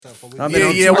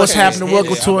What's happening?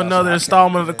 Welcome to another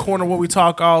installment of the corner where we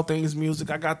talk all things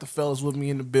music. I got the fellas with me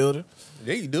in the building.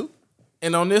 Yeah, you do.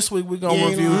 And on this week, we're going to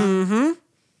review. Mm-hmm.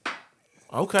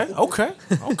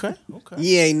 Okay.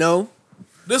 You ain't know.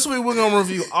 This week, we're going to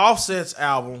review Offset's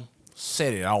album,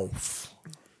 Set It Off.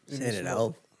 Set It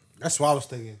Off. That's what I was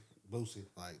thinking. Boosie.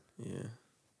 Like, yeah.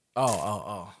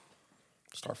 Oh.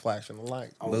 Start flashing the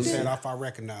light. I was set off, I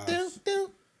recognize.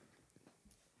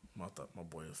 I thought my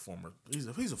boy is former. He's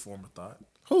a former thought.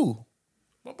 Who?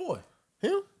 My boy.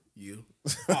 Him? You.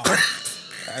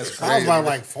 That's crazy. I was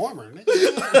like former.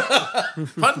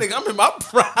 Nigga. My nigga, I'm in my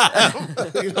prime.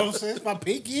 You know what I'm saying? It's my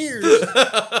peak years.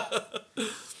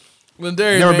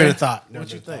 Lindari, Never man, been a thought.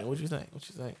 What you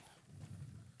think?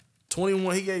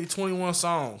 21. He gave you 21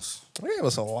 songs. He gave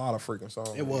us a lot of freaking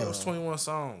songs. It was 21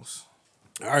 songs.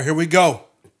 All right, here we go.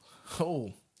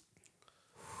 Oh.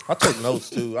 I took notes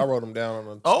too. I wrote them down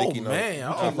on a sticky note.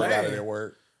 I forgot it at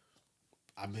work.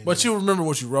 But you remember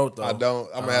what you wrote though. I don't.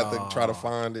 I'm gonna have to try to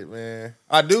find it, man.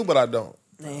 I do, but I don't.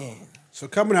 Man. So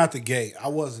coming out the gate, I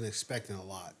wasn't expecting a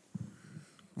lot.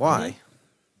 Why?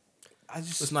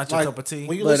 It's not your cup of tea.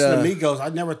 When you listen to Migos, I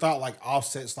never thought like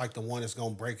Offset's like the one that's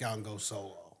gonna break out and go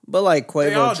solo. But like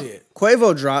all did.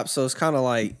 Quavo dropped, so it's kind of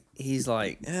like he's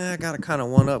like, I gotta kind of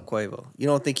one up Quavo. You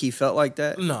don't think he felt like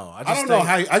that? No, I don't know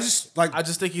how. I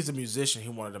just think he's a musician. He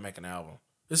wanted to make an album.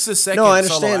 This is his second. No, I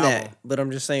understand solo that, album. but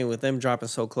I'm just saying with them dropping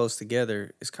so close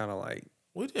together, it's kind of like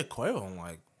we did Quavo in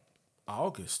like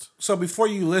August. So before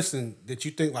you listen, did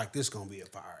you think like this gonna be a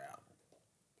fire album?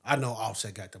 I know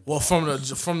Offset got the well from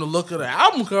the look of the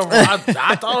album cover. I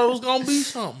thought it was gonna be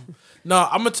something. No,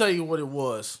 I'm gonna tell you what it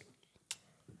was.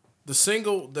 The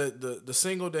single the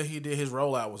single that he did his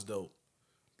rollout was dope.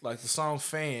 Like the song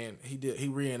 "Fan," he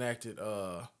reenacted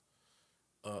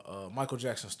Michael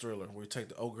Jackson's Thriller, where he take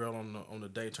the old girl on the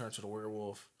day turn to the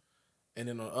werewolf, and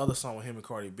then on the other song with him and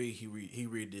Cardi B, he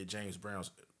redid James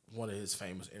Brown's one of his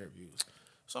famous interviews.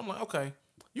 So I'm like, okay,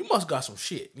 you must got some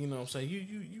shit. You know what I'm saying?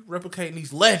 You replicating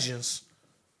these legends.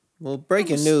 Well,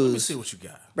 breaking news. Let me see what you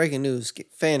got. Breaking news.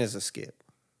 Fan is a skip.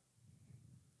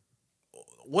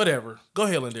 Whatever. Go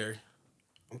ahead, Lindari.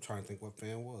 I'm trying to think what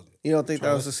Fan was. You don't think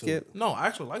that was a skip? No, I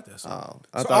actually like that song.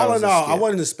 Oh, So all in all, I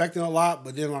wasn't expecting a lot,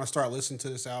 but then when I started listening to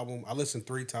this album, I listened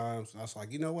 3 times, and I was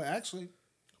like, you know what? Actually,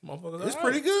 it's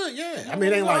pretty good. Yeah, I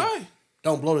mean, it ain't like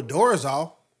don't blow the doors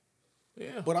off.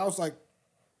 Yeah, but I was like,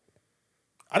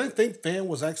 I didn't think Fan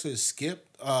was actually a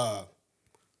skip. I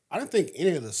didn't think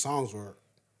any of the songs were,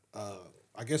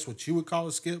 I guess what you would call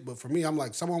a skip. But for me, I'm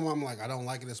like, some of them I'm like, I don't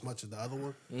like it as much as the other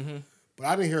one. Mm-hmm. But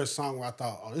I didn't hear a song where I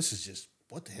thought, oh, this is just,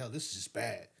 what the hell? This is just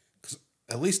bad. Because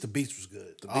at least the beats was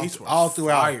good. The beats were all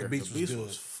throughout. fire. The beats was good.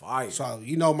 Was fire. So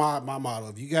you know my motto: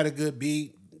 if you got a good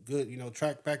beat, good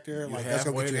track back there, like that's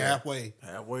gonna get you halfway.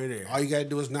 Halfway there. All you gotta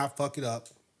do is not fuck it up.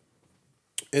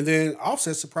 And then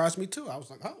Offset surprised me too. I was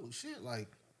like, holy shit!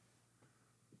 Like,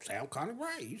 sound kind of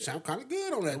right. You sound kind of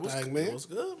good on that thing, man. It was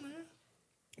good, man.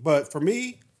 But for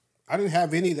me, I didn't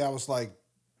have any that was like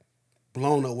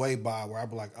blown away by where I'd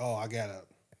be like, oh, I gotta.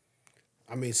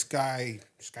 I mean,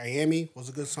 Skyami was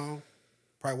a good song.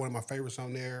 Probably one of my favorites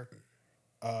on there.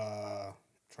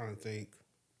 Trying to think.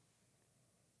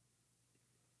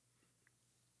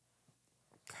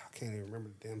 I can't even remember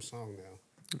the damn song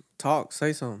now. Talk,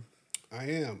 say something. I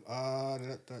am. I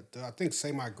think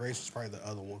Say My Grace was probably the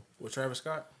other one. With Travis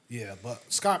Scott? Yeah, but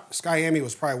Skyami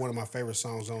was probably one of my favorite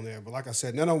songs on there. But like I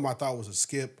said, none of them I thought was a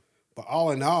skip. But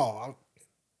all in all,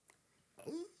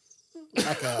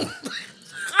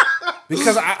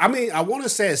 because I mean, I want to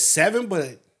say a 7,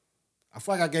 but I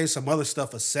feel like I gave some other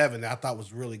stuff a 7 that I thought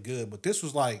was really good. But this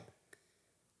was like,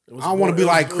 I don't want to be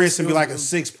like Chris and be like a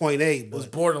 6.8. It was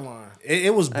borderline.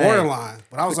 It was borderline.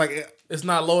 But I was like, it's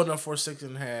not low enough for a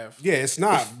 6.5. Yeah, it's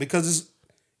not because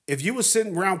if you was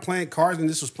sitting around playing cards and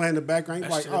this was playing in the background,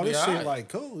 you're like, oh, this shit, like,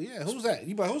 cool, yeah. Who's that?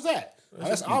 You like, who's that? Oh,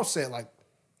 that's Offset. Like,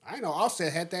 I know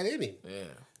Offset had that in him. Yeah.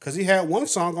 Because he had one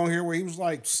song on here where he was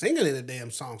like singing in a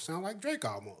damn song, sound like Drake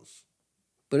almost.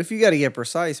 But if you got to get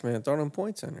precise, man, throw them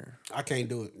points in there. I can't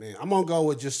do it, man. I'm gonna go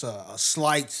with just a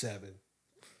slight 7,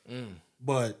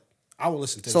 but I will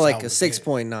listen to. So this like a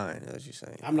 6.9, as you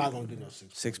saying. I'm not gonna do no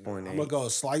 6.8. I'm gonna go a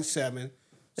slight 7.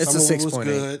 It's Some a of it was 6.8.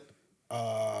 good.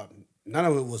 None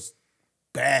of it was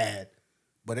bad,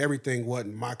 but everything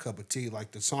wasn't my cup of tea.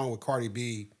 Like the song with Cardi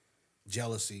B,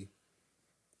 "Jealousy,"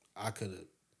 I could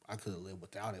have lived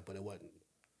without it, but it wasn't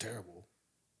terrible.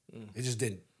 It just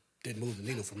didn't move the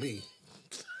needle for me.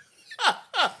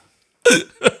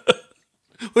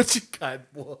 What you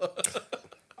got, boy? All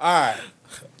right.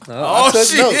 Oh, I took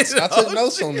shit. notes. I took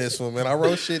notes on this one, man. I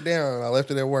wrote shit down. I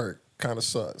left it at work. kind of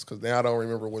sucks because now I don't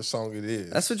remember what song it is.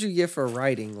 That's what you get for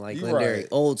writing, like You Lindari, right.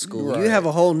 old school. You You right. have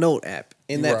a whole note app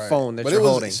in that phone that but you're it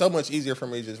was holding. so much easier for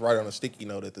me to just write on a sticky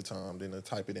note at the time than to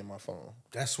type it in my phone.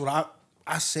 That's what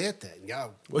I said that.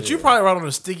 Y'all. But you probably write on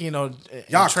a sticky note and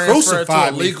Y'all transfer it to a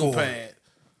crucified me legal for it. pad.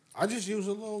 I just use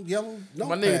a little yellow notepad.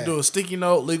 My nigga do a sticky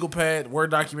note, legal pad,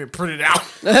 Word document, print it out.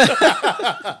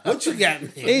 What you got me?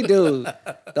 He do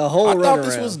the whole I run thought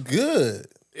this around. was good.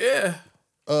 Yeah.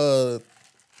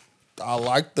 I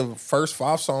like the first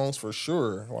 5 songs for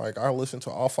sure. Like I listened to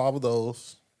all 5 of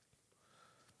those.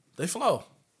 They flow.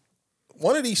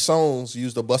 One of these songs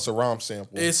used a Busta Rhymes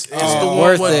sample. It's the one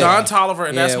Worth with it. Don Toliver,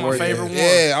 and that's Yeah, my worth favorite one.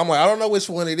 Yeah, I'm like, I don't know which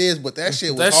one it is, but that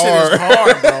shit was That hard. shit is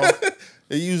hard, bro.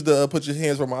 They used the Put Your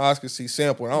Hands Where My Eyes Can See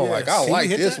sample, and I was Yeah. like, I Can you like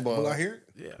hit this that? one. Will I hear it?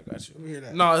 Yeah, I got you. Let me hear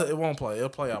that. No, it won't play. It'll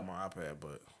play out my iPad,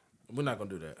 but we're not gonna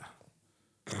do that.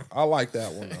 I like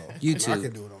that one though. I YouTube.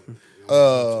 can do it on.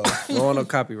 No, no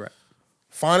copyright.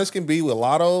 Finest Can Be with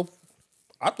Lotto.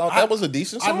 I thought that was a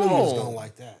decent I song. knew you was gonna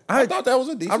like that. I thought that was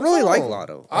a decent I song. really like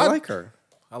Lotto. I like her.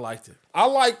 I liked it. I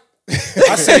like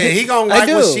I said he gonna like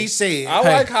what do. she said. I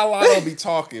like how Lotto be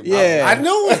talking. Bro. Yeah. I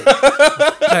knew it.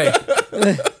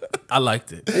 Hey, I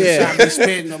liked it. Yeah. Trying to be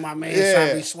spitting on my man. Yeah. Trying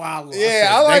to be swallowing. Yeah, said,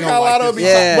 I they like gonna how Lotto this be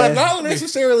song. Yeah. talking. But not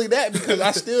necessarily that, because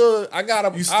I gotta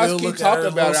You I still keep look at her talking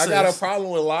as about it. I little got a sis. problem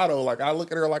with Lotto. Like I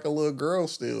look at her like a little girl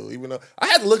still, even though I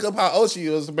had to look up how old she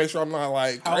is to make sure I'm not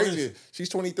like How old is crazy. She's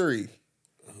 23.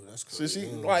 Oh, that's So cool. she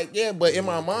like, yeah, but in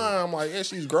my mind, I'm like, yeah,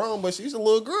 she's grown, but she's a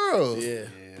little girl. Yeah.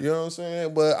 You know what I'm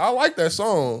saying? But I like that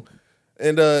song.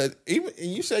 And even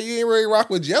and you say you ain't really rock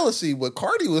with Jealousy, but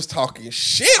Cardi was talking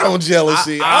shit on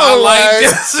Jealousy. I was like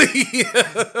Jesse.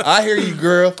 I hear you,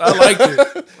 girl. I liked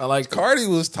it. I liked it. Cardi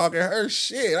was talking her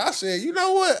shit. I said, you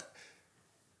know what?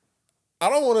 I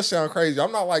don't want to sound crazy.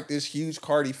 I'm not like this huge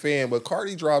Cardi fan, but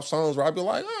Cardi drops songs where I'd be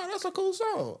like, oh, that's a cool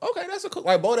song. Okay, that's a cool.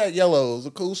 Like Bodak Yellow is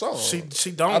a cool song. She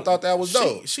don't. I thought that was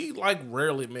dope. She like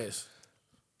rarely miss.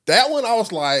 That one, I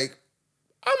was like,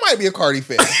 I might be a Cardi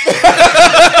fan.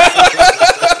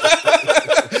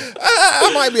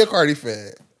 I might be a Cardi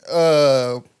fan.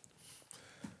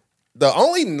 The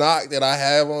only knock that I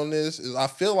have on this is I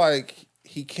feel like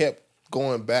he kept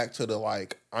going back to the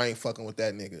like, I ain't fucking with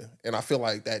that nigga, and I feel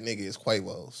like that nigga is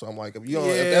Quavo. So I'm like, if you don't,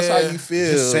 if that's how you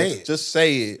feel, just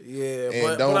say it. Yeah,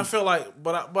 And but I feel like,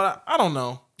 but I don't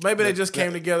know. Maybe they just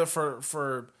came together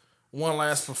for one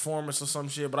last performance or some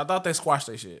shit. But I thought they squashed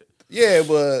their shit. Yeah,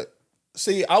 but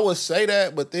see, I would say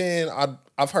that, but then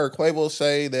I've heard Quavo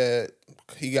say that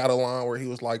he got a line where he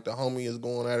was like, the homie is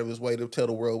going out of his way to tell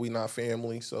the world we not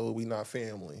family, so we not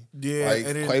family. Yeah, like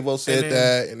and then, Quavo said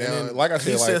that, and now, then like I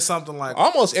said, he like, said something like,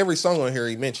 almost every song on here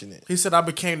he mentioned it. he said, "I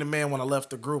became the man when I left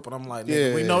the group," and I'm like,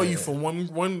 nigga, we know you from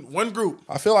one group.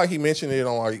 I feel like he mentioned it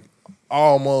on like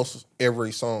almost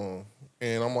every song,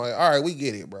 and I'm like, all right, we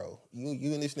get it, bro.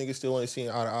 You and this nigga still ain't seeing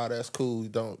eye to eye. That's cool.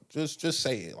 Don't just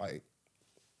say it, like,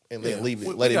 and then leave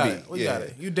it. Let it be. We got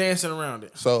it. You dancing around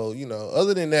it. So, you know,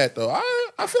 other than that, though,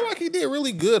 I feel like he did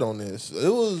really good on this. It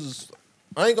was,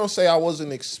 I ain't going to say I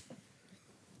wasn't expecting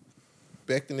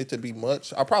it to be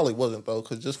much. I probably wasn't, though,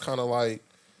 because just kind of like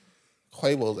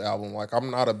Quavo's album, like,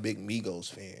 I'm not a big Migos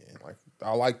fan. Like,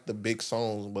 I like the big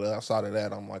songs, but outside of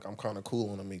that, I'm kind of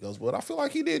cool on the Migos. But I feel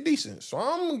like he did decent. So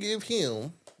I'm going to give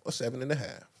him a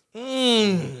 7.5.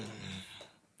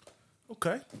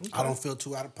 Okay. I don't feel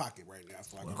too out of pocket right now.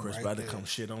 So Chris about to come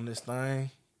shit on this thing.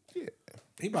 Yeah.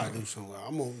 He about to do something.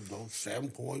 I'm gonna go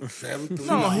 7.73.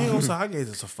 No, he don't say I gave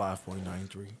this a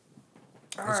 5.93.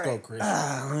 Let's go, Chris.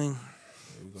 Let me Here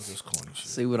we go, this corny shit.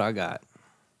 see what I got.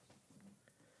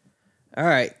 All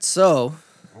right, so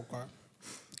Okay.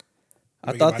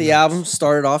 I thought the album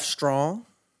started off strong.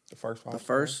 The first five. The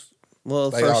first, well,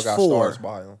 the They all first got 4. stars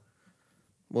by him.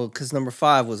 Well, because number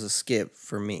 5 was a skip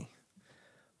for me.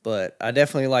 But I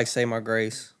definitely like Say My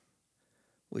Grace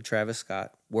with Travis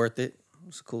Scott. Worth It.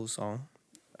 It's a cool song.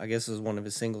 I guess it was one of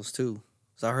his singles, too.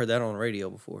 So I heard that on the radio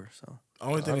before. So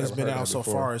Only thing I that's never been heard out that so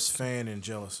before. far is Fan and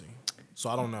Jealousy. So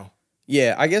I don't know.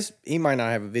 yeah, I guess he might not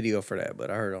have a video for that, but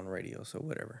I heard it on the radio, so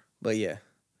whatever. But yeah.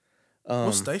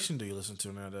 What station do you listen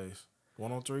to nowadays?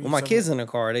 103? Well, my kids in the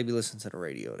car, they be listening to the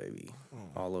radio. They be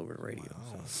all over the radio.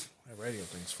 So That radio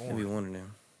thing's they be foreign. one of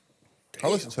them. I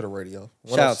listen to the radio.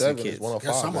 Shout out to 107 kids. is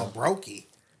 105. Guess I'm a now. brokey.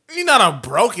 You're not a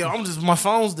broke. I'm just, my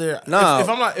phone's there. No. If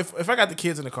I'm not, if I got the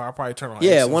kids in the car, I'll probably turn on.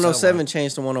 Yeah, AC 107 satellite.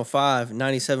 changed to 105,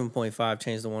 97.5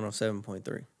 changed to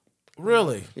 107.3.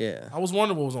 Really? Yeah. I was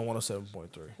wondering what was on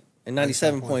 107.3. And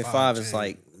 97.5 is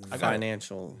like got it.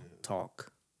 financial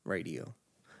talk radio.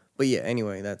 But yeah,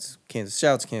 anyway, that's Kansas.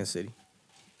 Shout out to Kansas City.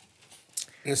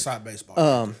 Inside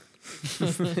baseball.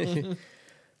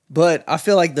 But I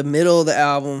feel like the middle of the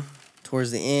album,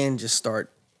 towards the end, just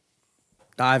start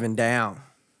diving down.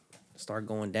 Start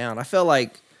going down. I felt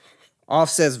like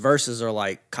Offset's verses are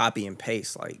like copy and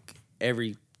paste. Like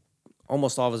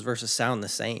almost all of his verses sound the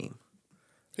same.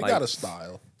 He Like, got a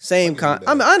style. Same I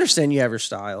I understand you have your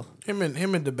style. Him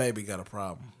and the baby got a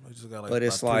problem. They just got like But about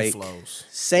it's 3 like flows.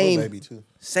 Lil Baby too.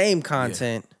 same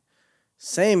content,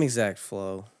 same exact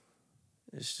flow.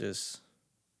 It's just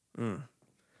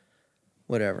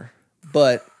whatever.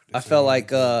 But I felt like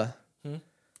This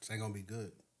ain't gonna be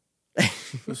good.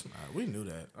 Listen, we knew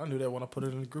that. I knew that when I put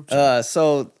it in the group chat.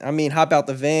 so I mean, Hop Out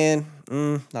the Van,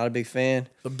 not a big fan.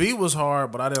 The beat was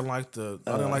hard, but I didn't like the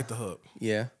hook.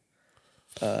 Yeah.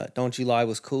 Don't You Lie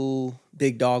was cool.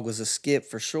 Big Dog was a skip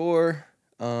for sure.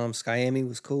 Skyami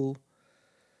was cool.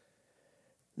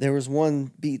 There was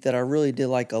one beat that I really did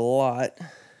like a lot.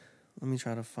 Let me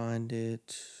try to find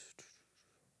it.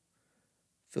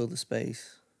 Fill the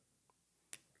Space.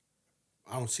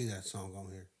 I don't see that song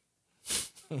on here.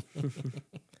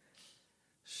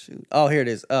 Shoot. Oh, here it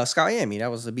is. Skyami. That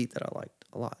was a beat that I liked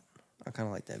a lot. I kind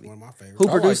of like that beat. One of my favorites. Who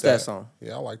I like produced that song?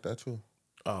 Yeah, I like that too.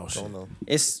 Oh shit! Don't know.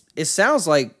 It sounds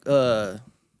like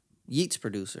Yeat's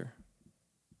producer.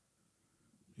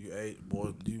 You ate,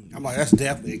 boy. I'm like, that's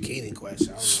definitely a Keenan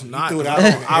question. You Not. threw it out on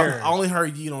the I air. only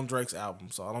heard Yeet on Drake's album,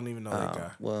 so I don't even know that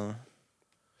guy. Well.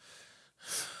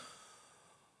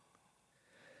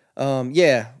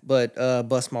 Yeah, but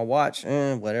Bust My Watch,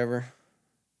 whatever.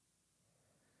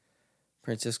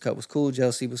 Princess Cut was cool.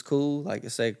 Jealousy was cool. Like I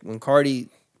say, when Cardi,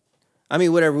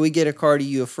 whatever, we get a Cardi,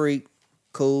 you a freak,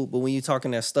 cool. But when you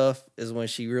talking that stuff is when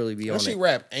she really be on And she it.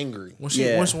 rap angry. When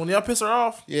y'all piss her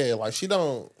off, Yeah, like she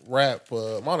don't rap.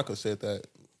 Monica said that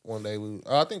one day.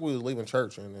 I think we was leaving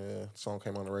church and the song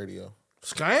came on the radio.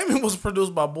 Skyman was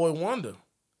produced by Boy Wonder.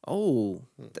 Oh,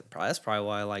 that's probably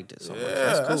why I liked it so much. Yeah,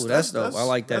 That's cool. That's dope. I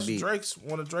like that that's beat.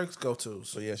 One of Drake's go-tos.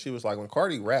 So yeah, she was like, when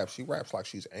Cardi raps, she raps like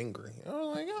she's angry. And I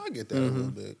was like, yeah, I get that a little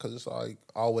bit because it's like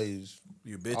always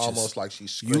You bitches. almost like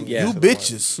she's You screaming. Yeah. you to the mic.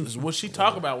 bitches is what she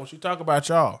talk about when she talk about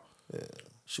y'all. Yeah.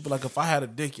 She be like, if I had a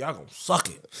dick, y'all gonna suck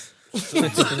it. I was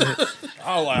like,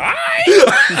 all right.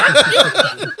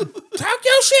 Talk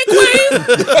your shit, Queen.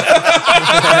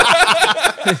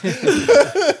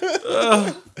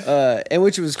 And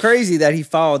which was crazy that he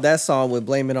followed that song with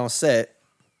Blame It On Set,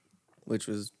 which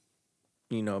was,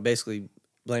 basically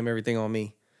blame everything on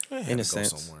me, in a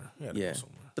sense. Somewhere. Yeah.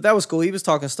 But that was cool. He was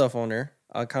talking stuff on there.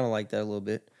 I kind of liked that a little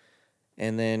bit.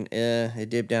 And then it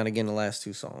dipped down again the last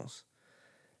 2 songs.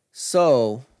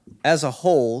 So, as a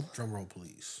whole, Drum roll,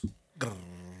 please.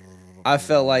 I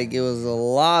felt like it was a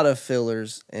lot of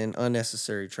fillers and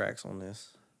unnecessary tracks on this.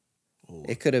 Ooh.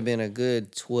 It could have been a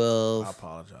good 12. I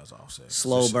apologize, Offset.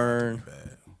 Slow This shit burn.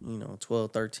 really bad.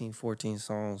 12, 13, 14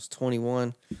 songs,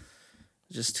 21,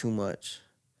 just too much.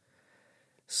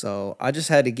 So I just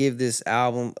had to give this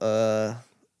album a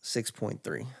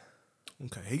 6.3.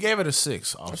 Okay, he gave it a 6.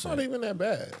 It's Offset. not even that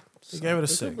bad. He gave it a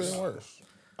It could have 6. been worse.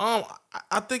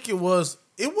 I think it was.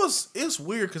 It's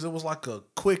weird because it was like a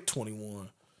quick 21.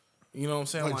 You know what I'm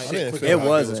saying? I Like didn't feel It like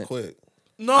wasn't. It was quick.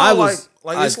 no, I like was-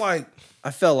 it's like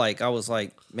I felt like I was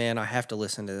like, man, I have to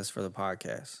listen to this for the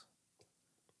podcast.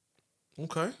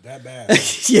 okay, That bad.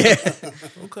 Yeah.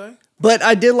 okay. But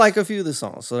I did like a few of the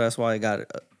songs, so that's why I got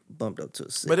it bumped up to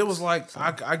a 6. But it was like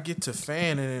I get to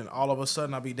fan and then all of a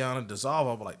sudden I be down and dissolve.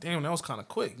 I'll be like, damn, that was kind of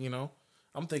quick,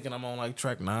 I'm thinking I'm on like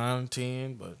track 9,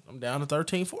 10, but I'm down to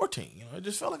 13, 14. It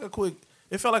just felt like a quick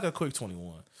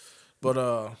 21.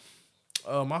 But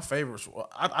my favorites,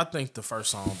 I think the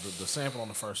first song, the sample on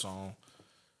the first song.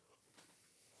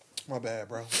 My bad,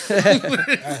 bro.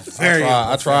 That's very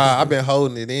I tried. I've been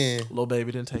holding it in. Lil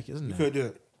Baby didn't take his name. Could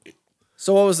do it.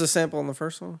 So what was the sample on the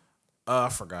first song? I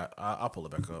forgot. I'll pull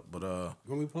it back up. But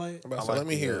When we play it, So let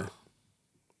me hear.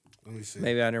 let me see.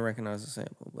 Maybe I didn't recognize the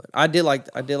sample, but I did like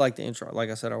the intro. Like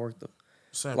I said, I worked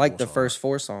sample like was the hard. first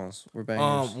 4 songs were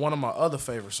bangers. One of my other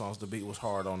favorite songs, the beat was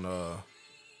hard on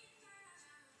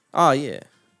Oh yeah.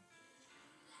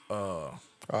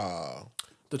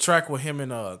 the track with him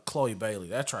and Chloe Bailey.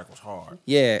 That track was hard.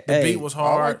 Yeah. The beat was I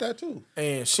hard. like that too.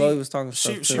 And Chloe was talking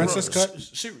stuff too. she Princess wrote,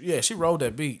 Cut? she wrote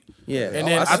that beat. Yeah. And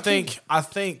then I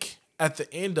think at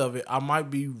the end of it, I might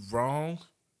be wrong,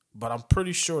 but I'm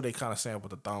pretty sure they kind of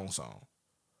sampled the thong song.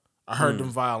 I heard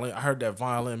that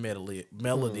violin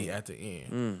melody at the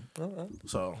end.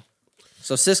 So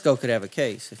Cisco could have a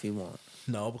case if he want.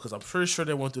 no, because I'm pretty sure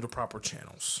they went through the proper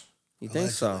channels. You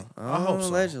think so? I hope so.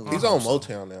 Allegedly. He's on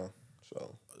Motown now.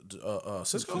 So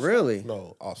Cisco. Really?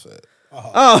 no, Offset.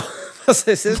 Oh, I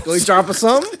said Cisco. He dropping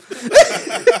something?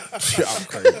 I'm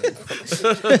crazy.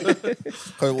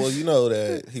 Well, you know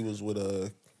that he was with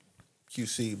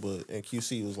QC, and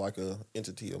QC was like a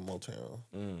entity of Motown.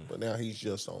 But now he's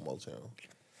just on Motown.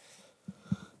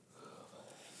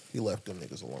 He left them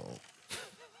niggas alone.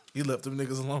 You left them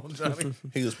niggas alone, Johnny.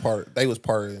 They was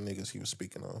part of the niggas he was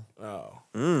speaking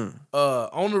on.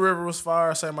 On the River was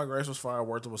fire. Say My Grace was fire.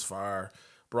 Worth It was fire.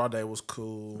 Broad Day was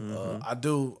cool. I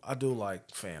do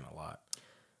like Fan a lot.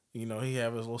 You know, he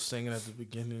have his little singing at the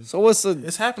beginning. So what's the?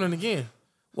 It's happening again.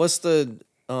 What's the?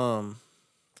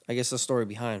 I guess the story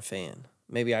behind Fan.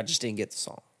 Maybe I just didn't get the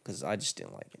song because I just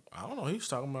didn't like it. I don't know. He's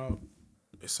talking about.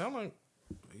 It sounded like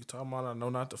he's talking about I know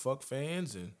not to fuck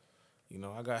fans and. You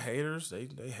know, I got haters. They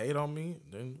hate on me.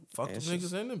 Then fuck them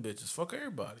niggas and them bitches. Fuck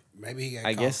everybody. Maybe he got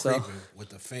I caught guess so. creeping with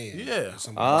the fan. Yeah.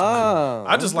 Ah,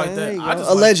 I just like that. I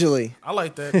just allegedly. I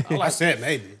like that. I I like said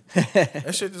maybe.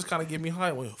 that shit. Just kind of give me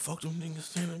hype. When fuck them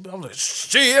niggas. I'm like,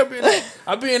 shit.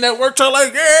 I be in that work truck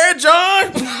like, yeah,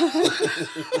 John.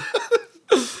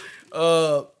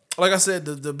 Like I said,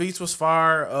 the beats was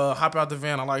fire. Hop Out the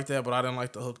Van. I like that, but I didn't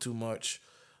like the hook too much.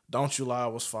 Don't You Lie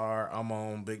was fire. I'm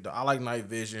on Big Dog. I like Night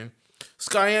Vision.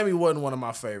 Skyami wasn't one of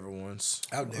my favorite ones.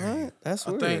 How dare you? That's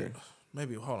I weird. think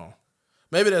maybe hold on.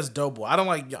 Maybe that's Dope Boy. I don't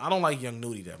like Young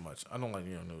Nudie that much. I don't like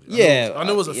Young Nudie. I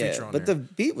knew it was a feature on but there. the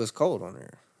beat was cold on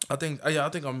there. I think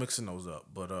I'm mixing those up.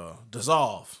 But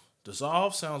Dissolve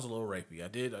sounds a little rapey. I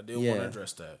did want to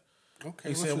address that. Okay.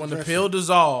 He said let's when the address pill it.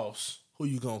 dissolves, who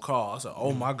you gonna call? I said,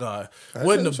 oh my God, That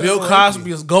what in the do Bill sound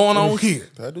Cosby is going on here?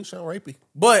 That do sound rapey.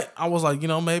 But I was like,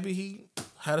 maybe he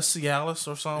had a Cialis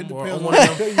or something, or depends one on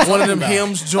of what you them talking about.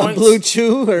 hymns A joints. Blue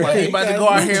Chew or Like he about to go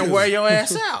out here and Blue wear Chew. your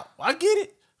ass out. I get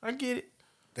it.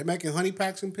 They making honey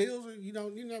packs and pills. You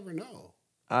never know.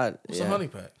 What's a honey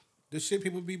pack? The shit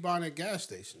people be buying at gas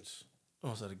stations.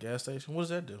 Oh, is that a gas station? What does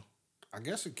that do? I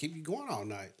guess it keep you going all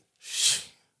night. Shh.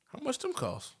 How much them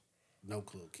cost? No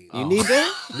clue, kid. You need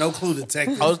that? No clue,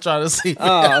 detective. I was trying to see.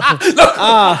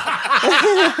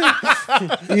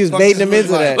 You was baiting them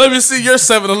into that. Let me see your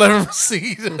 7-Eleven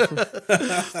receipt.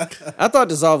 I thought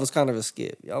Dissolve was kind of a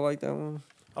skip. Y'all like that one?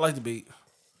 I like the beat.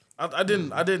 I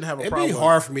didn't have a It'd problem. be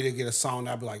hard for me to get a song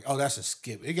that I'd be like, oh, that's a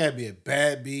skip. It gotta be a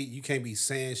bad beat. You can't be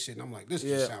saying shit. And I'm like, this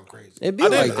just sound crazy. It'd be I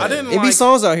like didn't- that. I didn't It'd be like-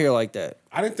 songs out here like that.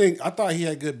 I thought he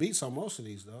had good beats on most of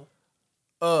these though.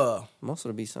 Most of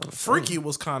the beats sound Freaky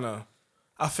was kind of.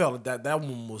 I felt that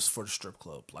one was for the strip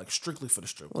club, like strictly for the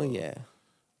strip club. Well, yeah.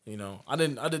 You know, I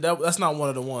did that. That's not one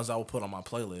of the ones I would put on my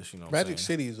playlist. You know, what I'm Magic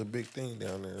saying? City is a big thing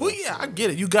down there. Well, yeah, I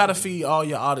get it. You got to feed all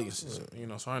your audiences. You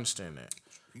know, so I understand that.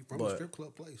 He from But- a strip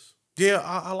club place. Yeah,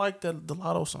 I like the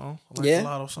Lotto song. I like Yeah. the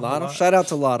Lotto song. a Lotto. lot. Shout out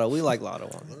to Lotto. We like Lotto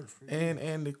one.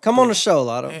 And the, Come on the show,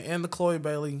 Lotto. and the Chloe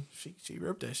Bailey. She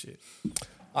ripped that shit.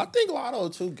 I think Lotto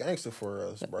too gangster for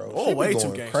us, bro. Oh, She be way too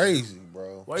going gangster. crazy,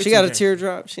 bro. Way She too got a gangster.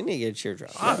 teardrop. She need to get a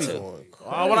teardrop. I She be too.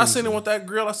 going When I seen it with that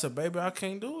grill, I said, "Baby, I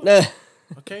can't do it.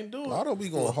 I can't do it." Lotto be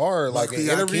going hard, like in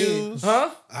Luckily, I can. interviews.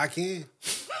 Huh? I can.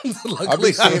 I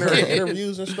be seeing her in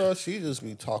interviews and stuff. She just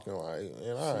be talking like,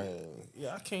 and I ain't.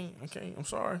 Yeah, I can't. I'm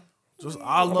sorry. Just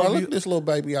I I'm like, love look you. at this little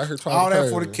baby out here talking All that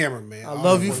crazy. for the camera, man. I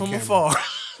love you from afar.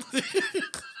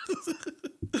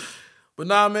 But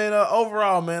nah, man.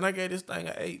 Overall, man, I gave this thing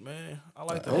an 8, man. I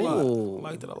liked it a lot. Ooh. I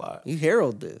liked it a lot. You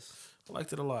herald this. I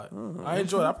liked it a lot. I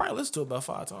enjoyed it. I probably listened to it about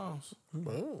 5 times.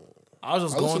 I was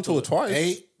just I going listened to it twice.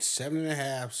 8,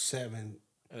 7.5, 7,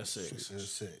 and a 6. and a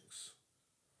 6.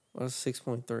 What's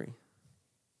 6.3?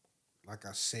 Like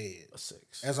I said, A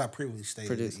 6. as I previously stated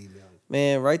Produce. in the email.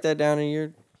 Man, write that down in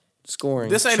your scoring.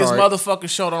 This ain't chart. his motherfucking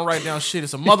show. Don't write down shit.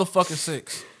 It's a motherfucking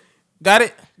 6. Got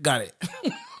it? Got it.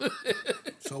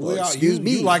 So we all, excuse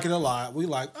me. you like it a lot. We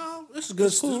like, oh, this is good,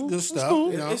 this is good stuff.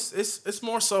 You know? It's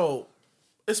more so.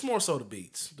 It's more so the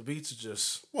beats. The beats are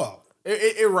just Well,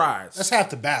 it rides. that's half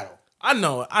the battle. I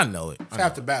know it. I know it. It's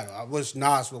half the battle. I wish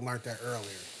Nas would have learned that earlier.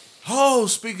 Oh,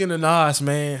 speaking of Nas,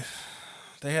 man,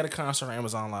 they had a concert on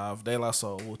Amazon Live. De La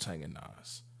Soul, Wu-Tang, and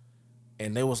Nas,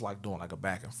 and they was like doing like a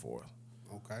back and forth.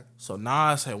 Okay. So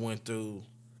Nas had went through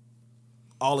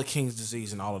all the King's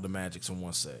Disease and all of the Magics in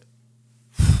one set.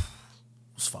 It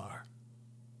was fire.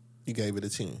 You gave it a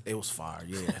 10. It was fire.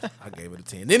 Yeah, I gave it a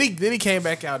 10. Then he came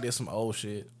back out, did some old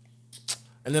shit,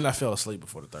 and then I fell asleep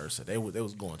before the third set. They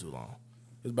was going too long.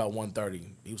 It was about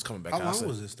 1:30. He was coming back How out. I long said-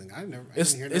 was this thing? I didn't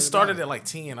hear It started at like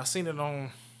 10. I seen it on. I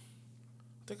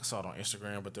think I saw it on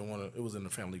Instagram, but then it was in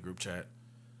the family group chat.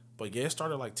 But yeah, it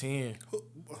started like 10.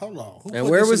 Hold on. Who And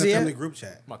put where this was in he the at? family group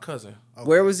chat? My cousin,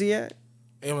 Where was he at?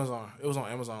 Amazon. It was on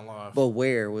Amazon Live. But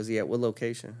where was he at? What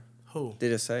location? Who?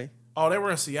 Did it say? Oh, they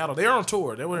were in Seattle. They were on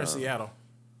tour. They were in Seattle.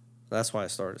 That's why it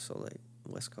started so late.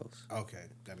 West Coast. Okay,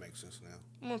 that makes sense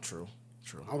now. Not true.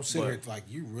 True. I was sitting But here like,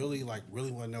 you really want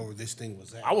to know where this thing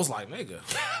was at. I was like, nigga.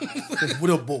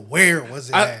 But where was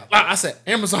it at? I said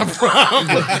Amazon Prime.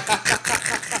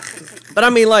 But I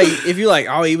mean, like, if you're like,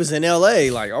 oh, he was in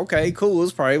L.A., like, okay, cool,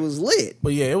 it probably was lit.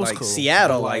 But yeah, it was like cool.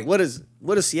 Seattle, But, like, what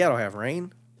does Seattle have?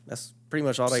 Rain? That's pretty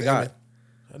much all they Salmon. got.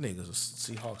 That nigga's a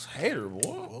Seahawks hater,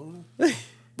 boy.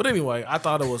 But anyway, I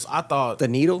thought The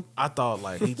needle? I thought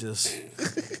like he just.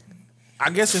 I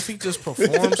guess if he just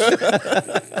performs.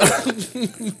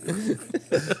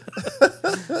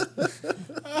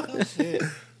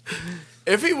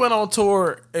 If he went on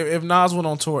tour, if Nas went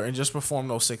on tour and just performed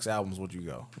those 6 albums, would you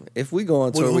go? If we go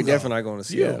on tour, who we go? definitely not going to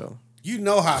Seattle. You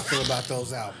know how I feel about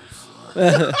those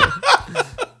albums.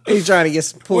 He's trying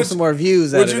to pull some more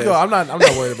views out Would of you this. go? I'm not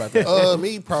worried about that.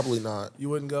 Me probably not. You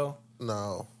wouldn't go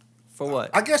No. For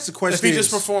what? I guess the question if he is,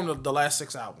 just performed the last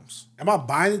 6 albums. am I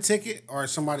buying a ticket or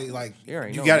is somebody like, You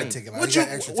already you know got me. a ticket? Like, Would you you?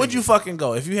 got extra Would you tickets? fucking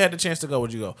go if you had the chance to go?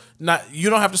 Would you go? Not. You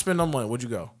don't have to spend no money. Would you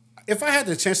go? If I had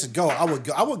the chance to go, I would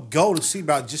go. I would go to see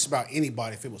just about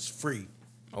anybody if it was free,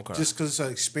 Okay. just because it's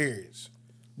an experience.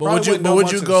 but Probably would you? wouldn't But know would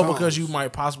much you of the go songs. because you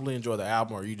might possibly enjoy the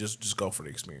album, or you just go for the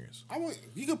experience?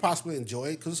 You could possibly enjoy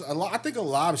it because I think a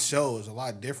live show is a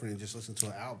lot different than just listening to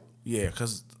an album. Yeah,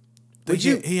 because Would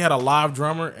you- he had a live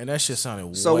drummer and that shit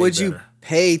sounded So way would better. you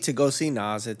pay to go see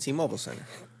Nas at T-Mobile Center?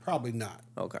 Probably not.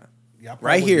 Okay. Yeah, I probably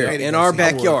Right wouldn't here pay to in go our see it.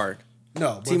 backyard.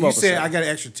 No, but if T-Mobile you said Center. I got an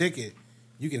extra ticket,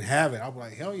 you can have it. I'll be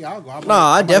like, hell yeah, I'll go. No,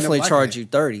 I definitely charge you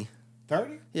 30.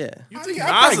 30. Yeah. You I think think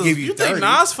I'd Nas? probably give you You think 30.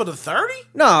 Nas for the 30?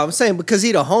 No, I'm saying because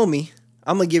he the homie,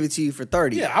 I'm gonna give it to you for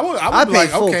 30. Yeah, I would. I be pay like,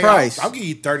 full okay, price. I'll give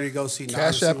you 30 to go see Nas.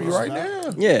 Cash and App see you what's right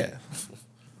up. now. Yeah.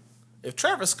 If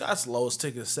Travis Scott's lowest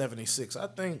ticket is 76, I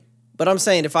think. But I'm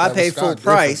saying if I Travis pay Scott full different,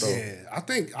 price, though. Yeah, I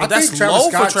think that's Travis low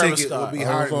for Scott Travis ticket Scott. will be That's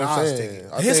higher than what I'm Nas saying.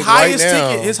 ticket. I His think highest right now,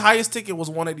 ticket, his highest ticket was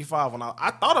 185. When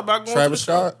I thought about going Travis to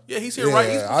the show. Scott. Yeah, he's here right.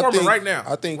 He's I performing think- right now.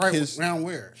 I think Right his around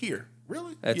where? here.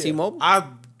 Really? at Yeah. T-Mobile, I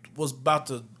was about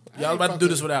to. Y'all ain't about to do fucking-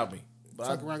 this without me. But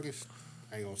Fuck around, get.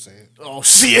 I ain't gonna say it. oh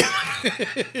shit!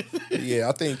 yeah,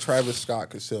 I think Travis Scott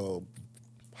could sell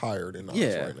higher than Nas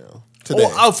Yeah. right now. Today.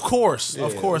 Oh, of course. Yeah,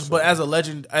 But as a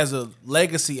legend, as a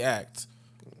legacy act,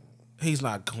 he's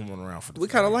not coming around for the. we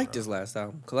kind of 30, liked bro. his last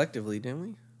album collectively, didn't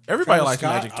we? Everybody Travis liked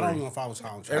Scott, Magic I don't 3. know if I was high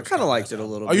on I Travis. kind of Scott liked last it a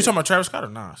album. little Are you bit. talking about Travis Scott or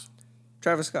Nas?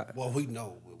 Travis Scott. Well, we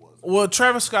know it was. Well,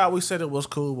 Travis Scott, we said it was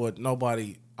cool, but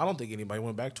nobody. I don't think anybody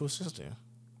went back to it since then.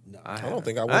 I don't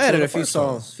think I went I to added the a few first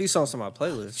time. songs on my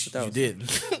playlist. But that You was,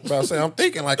 didn't. But I say, I'm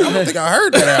thinking like I don't think I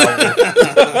heard that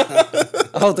album.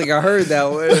 I don't think I heard that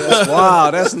one. That's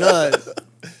wow, that's nuts.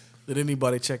 Did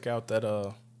anybody check out that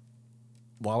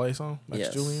Wale song, Max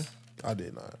Yes. Julian? I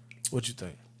did not. What'd you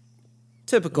think?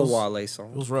 Typical Wale It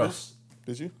song. was rough,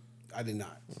 Did you? I did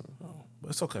not. but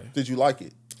it's okay. Did you like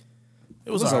it?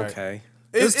 It was, It was all right. okay.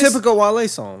 It- It was it's- typical Wale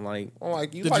song. Like I'm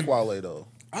like, you Did like you- Wale though.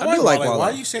 I do like Wale. Why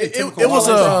are you saying It- typical it was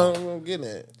Wale a- song? I'm getting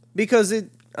it. because it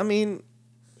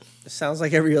sounds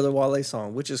like every other Wale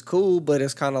song, which is cool, but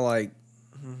it's kind of like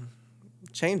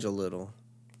change a little.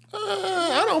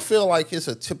 I don't feel like it's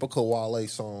a typical Wale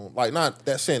song. Like not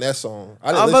that saying that song.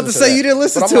 I I'm about to say that. you didn't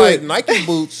listen but to I'm like, it. Nike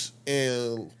Boots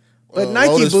and But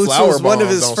Nike Lotus Boots Flower was one of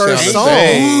Bomb his don't first sound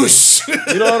the same. songs.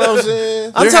 You know what I'm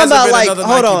saying? I'm There talking hasn't about been like another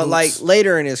hold Nike on, like Boots.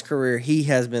 later in his career, he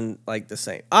has been like the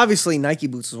same. Obviously, Nike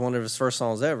Boots was one of his first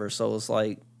songs ever, so it's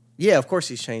like, yeah, of course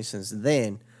he's changed since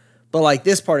then. But like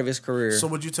this part of his career, So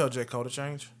would you tell J. Cole to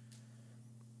change?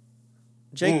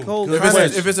 J. Cole. good If kinda-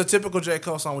 it's, if it's a typical J.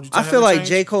 Cole song, would you tell I him feel to like change?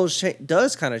 J. Cole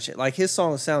does kind of change. Like his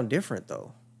songs sound different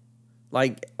though.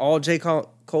 Like all J.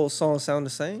 Cole songs sound the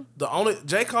same. The only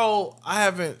J. Cole,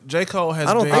 J. Cole has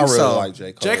I don't been. I think really so. like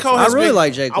J. Cole. J. Cole I has really been-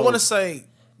 like J. I Cole. want to say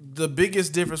the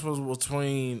biggest difference was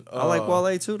between I like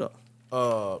Wale too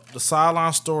though. the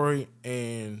Sideline Story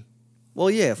and Well,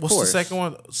 yeah, of what's course. the second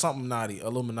one? Something naughty,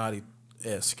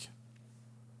 Illuminati-esque.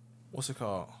 What's it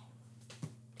called?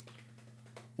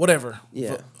 Whatever.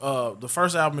 Yeah. The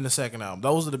first album and the second album.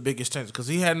 Those are the biggest changes because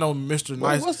he had no Mr. What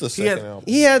Nice. was the he had- second album?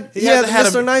 He had hasn't had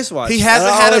Mr. a- Nice Watch. he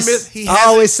hasn't I had a always- mis- he I hasn't-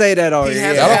 always say that already.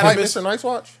 hasn't Yeah. I had don't a like mis- Mr. Nice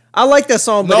Watch. I like that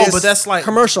song, but No, it's but that's like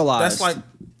commercialized. That's like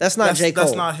that's not J. Cole.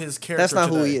 That's not his character. That's not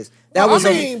who he today. is. That was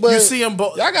you see him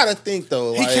both. Y'all gotta think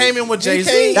though. He like, came in with he Jay-Z.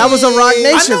 came that was a Rock in-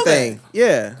 Nation I know that. thing.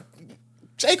 Yeah.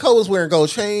 J. Cole was wearing gold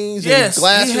chains Yes, and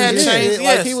glasses. he had and shit. chains, Like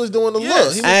yes. he was doing the Yes.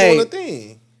 look. He was Hey. doing the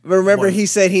thing. But remember, What? he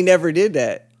said he never did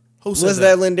that. Who said Was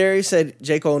that Lindari said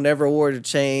J. Cole never wore the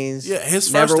chains? Yeah,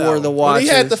 his never first wore the album. When watches.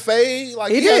 he had the fade,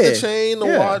 like He he, had the did. chain, the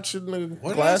Yeah. watch, and the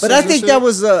glasses. but I and think shit.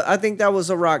 that was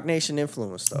a Rock Nation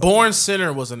influence though. Born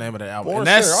Sinner was the name of the album, Born and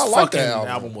that's Sinner, I like fucking that album.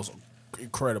 album. was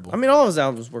incredible. I mean, all his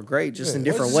albums were great, just in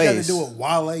different What's ways. this got to do with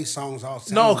Wale songs all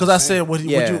sound No, because the I same? said what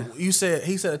Yeah. you said.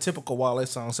 He said a typical Wale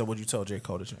song. Said what you tell J.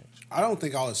 Cole to change. I don't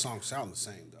think all his songs sound the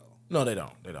same though. No, they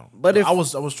don't. They don't. But if- I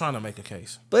was trying to make a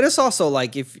case. But it's also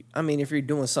like if you're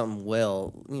doing something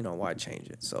well, why change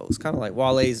it? So it's kind of like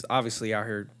Wale's obviously out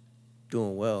here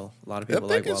doing well. A lot of I people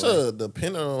think like it's Wale. a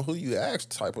depending on who you ask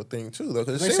type of thing too, though.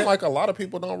 Because it They seems said- like a lot of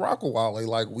people don't rock with Wale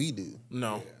like we do.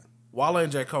 No, Wale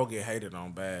and J. Cole get hated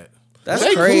on bad. That's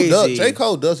J. crazy. J.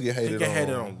 Cole does get hated get on.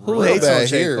 hated on Who real hates bad on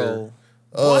J. here. Cole?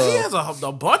 Well, he has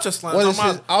a bunch of slams. What is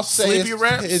Talking his? about I'll say sleepy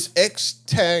raps. his X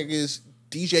tag is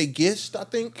DJ Gist, I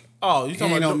think. Oh, you He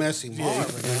talking ain't about no Messy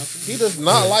Marvin. He does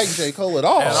not like J. Cole at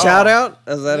all. At all. Shout out?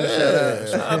 Is that a shout out?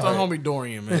 Shout out to homie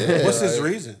Dorian, man. What's his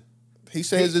reason? He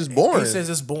says it's boring. He says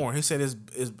it's boring. He said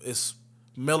it's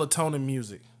melatonin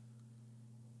music.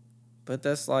 But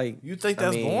that's like You think I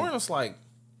that's mean, boring? It's like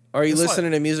Are you it's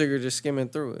listening to music or just skimming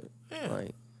through it? Yeah.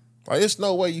 Like, There's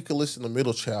no way you could listen to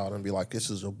Middle Child and be like, this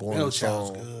is a boring Middle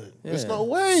Child's song. good. There's yeah. no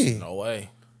way. no way.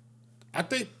 I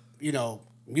think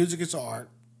music is art.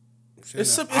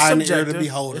 It's eye and ear subjective. to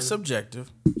beholder. It's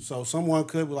subjective. So someone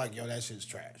could be like, "Yo, that shit's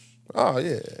trash." Oh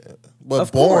yeah, but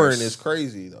Of boring course. is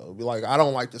crazy though. Be like, I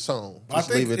don't like the song. I Just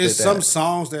think leave it it's at some that.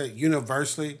 songs that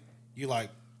universally you like.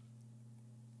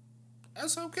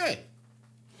 That's okay.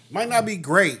 Might not be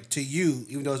great to you,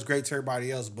 even though it's great to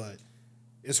everybody else. But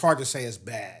it's hard to say it's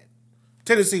bad.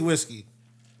 Tennessee Whiskey.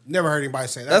 Never heard anybody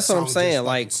say that. that's what song I'm saying. just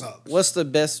Like, fucking sucks. what's the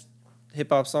best hip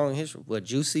hop song in history? What,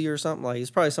 Juicy or something? Like, it's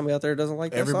probably somebody out there that doesn't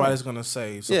like that Everybody's song. gonna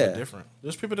say something Yeah. different.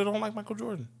 There's people that don't like Michael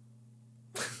Jordan.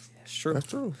 It's true. That's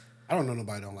true. I don't know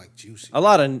nobody don't like Juicy.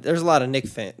 There's a lot of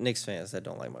Knicks fans that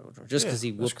don't like Michael Jordan just Yeah, because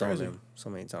he that's whooped on crazy. them so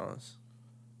many times.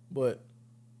 But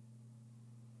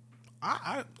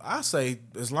I say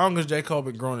as long as J. Cole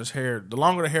been growing his hair, the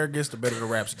longer the hair gets, the better the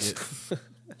raps get.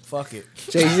 Fuck it.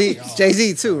 Jay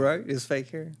Z too, right? His fake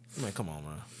hair. Man, come on,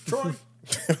 man. Troy.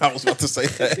 I was about to say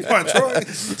that. Come on, Troy.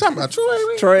 You talking about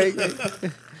Troy?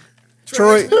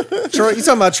 Troy. You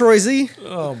talking about Troy Z?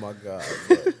 Oh my god.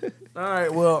 All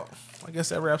right, well, I guess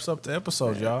that wraps up the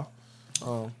episode, y'all.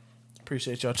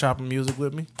 Appreciate y'all chopping music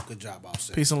with me. Good job,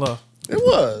 Offset. Peace and love. It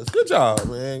was. Good job,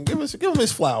 man. Give him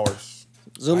his flowers.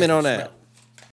 Zoom in on that.